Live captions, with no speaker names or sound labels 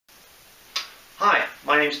Hi,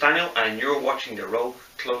 my name's Daniel and you're watching the Rogue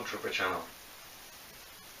Clone Trooper channel.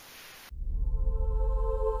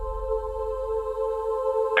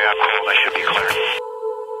 Yeah, cool, they should be clear.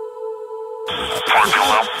 Torque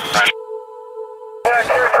hello. Yeah,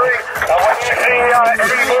 2-3, I want you to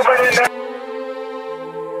see any movement in there.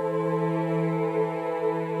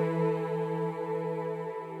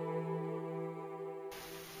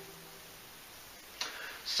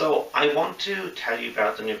 So I want to tell you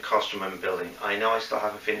about the new costume I'm building. I know I still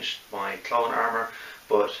haven't finished my clone armor,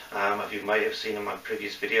 but as you might have seen in my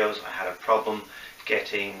previous videos, I had a problem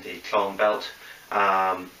getting the clone belt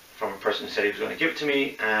from a person who said he was going to give it to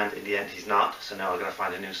me, and in the end he's not. So now I'm going to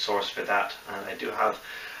find a new source for that, and I do have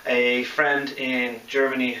a friend in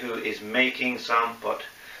Germany who is making some, but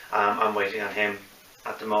I'm waiting on him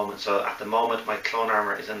at the moment. So at the moment my clone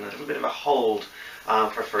armor is in a little bit of a hold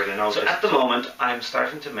for further notice. So at the moment I'm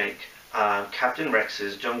starting to make Captain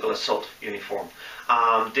Rex's Jungle Assault uniform.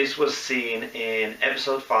 This was seen in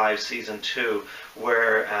episode 5 season 2,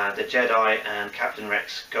 where the Jedi and Captain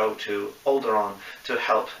Rex go to Alderaan to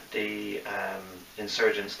help the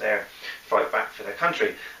insurgents there fight back for their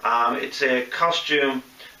country. It's a costume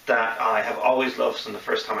that I have always loved from the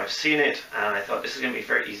first time I've seen it, and I thought this is going to be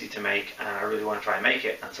very easy to make, and I really want to try and make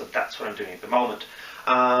it, and so that's what I'm doing at the moment.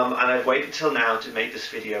 And I've waited until now to make this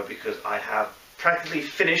video because I have practically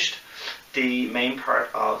finished the main part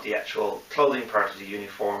of the actual clothing part of the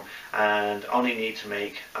uniform, and only need to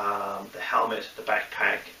make the helmet, the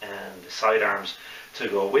backpack and the sidearms to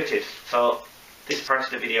go with it. So this part of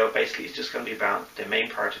the video basically is just going to be about the main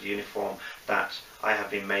part of the uniform that I have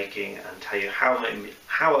been making, and tell you how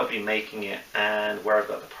I've been making it and where I've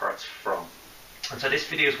got the parts from. And so this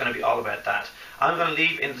video is going to be all about that. I'm going to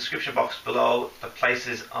leave in the description box below the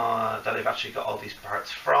places that I've actually got all these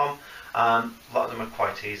parts from. A lot of them are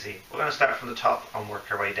quite easy. We're going to start from the top and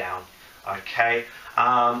work our way down. Okay.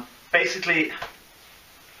 Basically,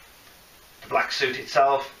 the black suit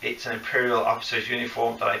itself, it's an Imperial officer's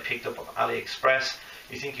uniform that I picked up on AliExpress.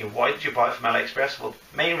 You're thinking, why did you buy it from AliExpress? Well,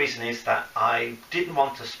 the main reason is that I didn't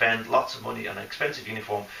want to spend lots of money on an expensive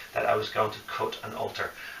uniform that I was going to cut and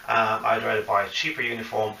alter. I'd rather buy a cheaper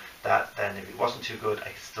uniform that then, if it wasn't too good, I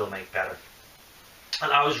could still make better.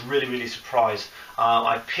 And I was really surprised.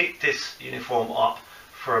 I picked this uniform up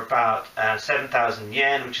for about 7,000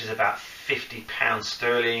 yen, which is about £50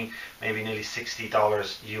 sterling, maybe nearly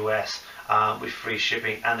 $60 US, with free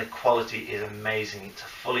shipping, and the quality is amazing. It's a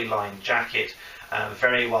fully lined jacket,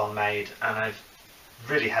 very well made, and I've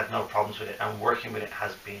really had no problems with it, and working with it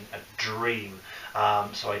has been a dream.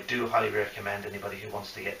 So I do highly recommend anybody who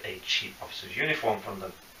wants to get a cheap officer's uniform from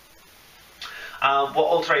them. What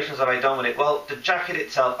alterations have I done with it? Well, the jacket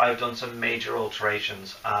itself, I've done some major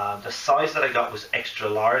alterations. The size that I got was extra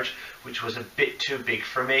large, which was a bit too big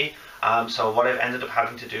for me. So what I've ended up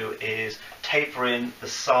having to do is taper in the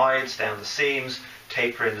sides, down the seams,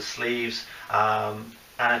 taper in the sleeves, and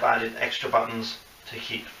I've added extra buttons to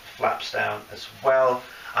keep flaps down as well.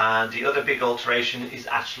 And the other big alteration is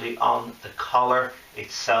actually on the collar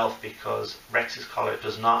itself, because Rex's collar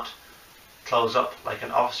does not close up like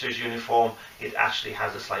an officer's uniform. It actually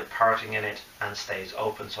has a slight parting in it and stays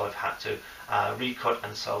open, so I've had to recut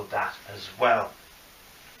and sew that as well.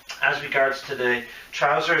 As regards to the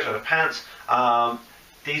trousers or the pants,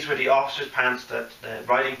 these were the officer's pants, the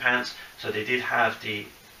riding pants, so they did have the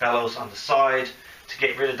bellows on the side. To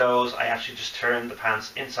get rid of those, I actually just turned the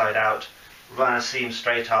pants inside out, ran a seam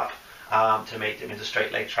straight up to make them into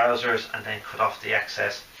straight leg trousers, and then cut off the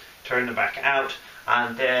excess, turn them back out,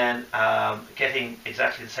 and then getting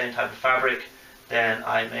exactly the same type of fabric, then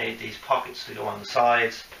I made these pockets to go on the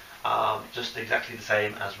sides, just exactly the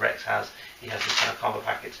same as Rex has. He has these kind of combo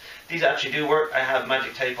packets. These actually do work. I have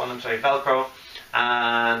magic tape on them, so I Velcro,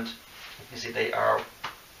 and you can see they are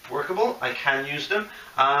workable. I can use them.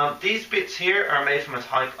 These bits here are made from a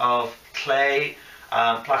type of clay,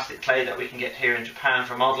 plastic clay that we can get here in Japan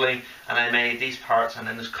for modeling, and I made these parts and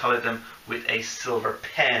then just colored them with a silver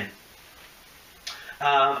pen.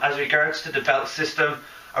 As regards to the belt system,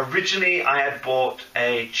 originally I had bought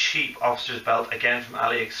a cheap officer's belt, again from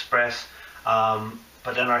AliExpress,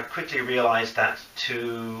 but then I quickly realized that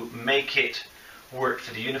to make it work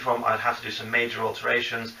for the uniform I'd have to do some major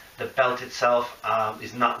alterations. The belt itself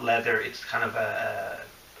is not leather, it's kind of a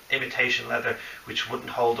imitation leather, which wouldn't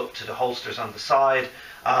hold up to the holsters on the side,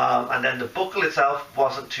 and then the buckle itself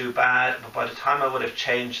wasn't too bad, but by the time I would have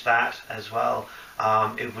changed that as well,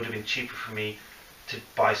 it would have been cheaper for me to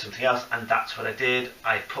buy something else, and that's what I did.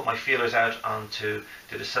 I put my feelers out onto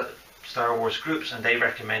the Star Wars groups, and they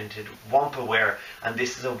recommended Wompa Wear, and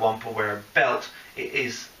this is a Wompa Wear belt. It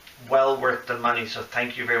is well worth the money. So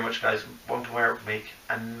thank you very much, guys. Wompa Wear make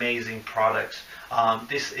amazing products.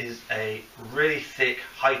 This is a really thick,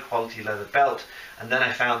 high quality leather belt, and then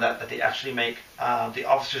I found that they actually make the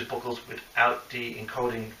officer's buckles without the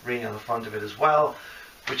encoding ring on the front of it as well,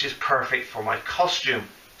 which is perfect for my costume.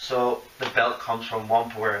 So the belt comes from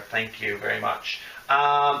Wompa Wear. Thank you very much.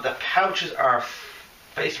 The pouches are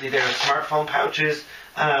basically they're smartphone pouches.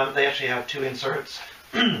 They actually have 2 inserts.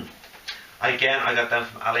 Again, I got them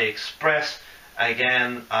from AliExpress.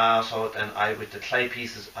 Again, so then with the clay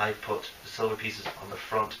pieces, I put the silver pieces on the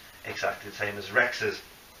front, exactly the same as Rex's.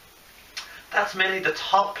 That's mainly the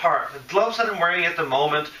top part. The gloves that I'm wearing at the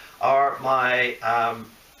moment are my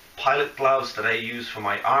pilot gloves that I use for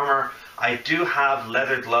my armor. I do have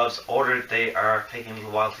leather gloves ordered. They are taking a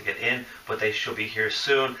little while to get in, but they should be here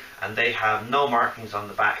soon, and they have no markings on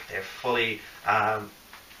the back. They're fully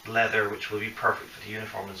leather, which will be perfect for the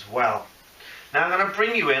uniform as well. Now I'm going to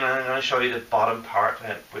bring you in and I'm going to show you the bottom part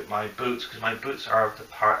with my boots, because my boots are the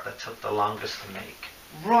part that took the longest to make.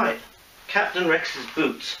 Right, Captain Rex's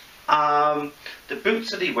boots. The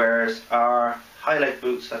boots that he wears are high leg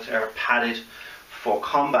boots that are padded for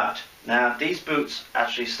combat. Now these boots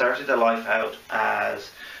actually started their life out as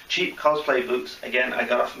cheap cosplay boots. Again, I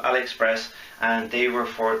got it from AliExpress, and they were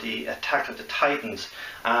for the Attack of the Titans,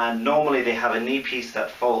 and normally they have a knee piece that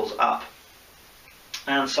folds up.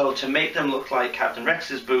 And so to make them look like Captain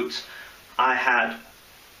Rex's boots, I had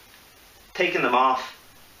taken them off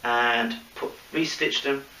and restitched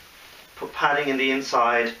them, put padding in the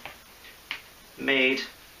inside, made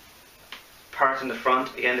part in the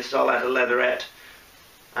front. Again, this is all out of leatherette,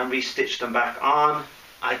 and restitched them back on.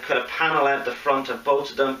 I cut a panel out the front of both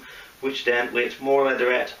of them, which then with more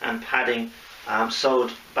leatherette and padding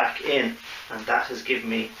sewed back in, and that has given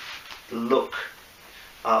me the look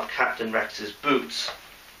of Captain Rex's boots.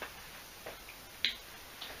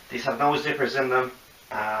 These have no zippers in them,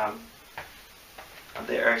 and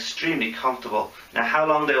they are extremely comfortable. Now how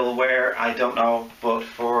long they will wear I don't know, but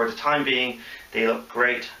for the time being they look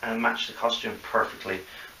great and match the costume perfectly.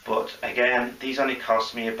 But again, these only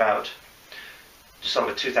cost me about just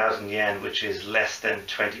over 2,000 yen, which is less than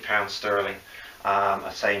 £20 sterling,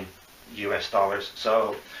 I'd say US dollars.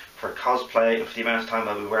 So for cosplay, for the amount of time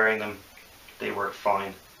I'll be wearing them, they work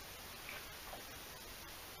fine.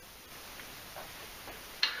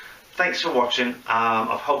 Thanks for watching.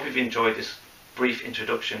 I hope you've enjoyed this brief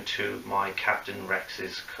introduction to my Captain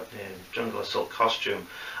Rex's Jungle Assault costume.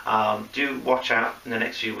 Do watch out in the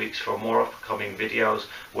next few weeks for more upcoming videos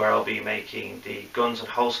where I'll be making the guns and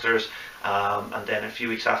holsters, and then a few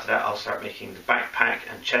weeks after that I'll start making the backpack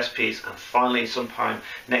and chest piece, and finally sometime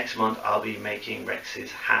next month I'll be making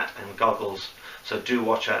Rex's hat and goggles. So do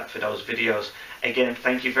watch out for those videos. Again,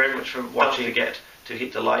 thank you very much for watching. Don't forget to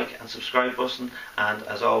hit the like and subscribe button, and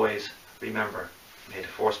as always, remember, may the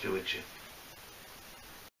force be with you.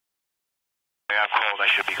 I'm cold, I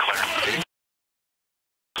should be clear.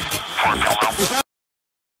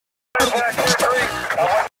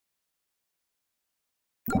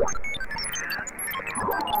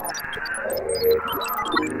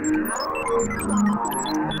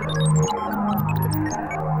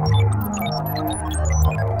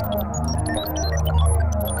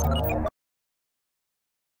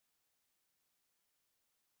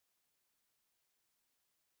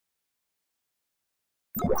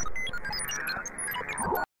 What?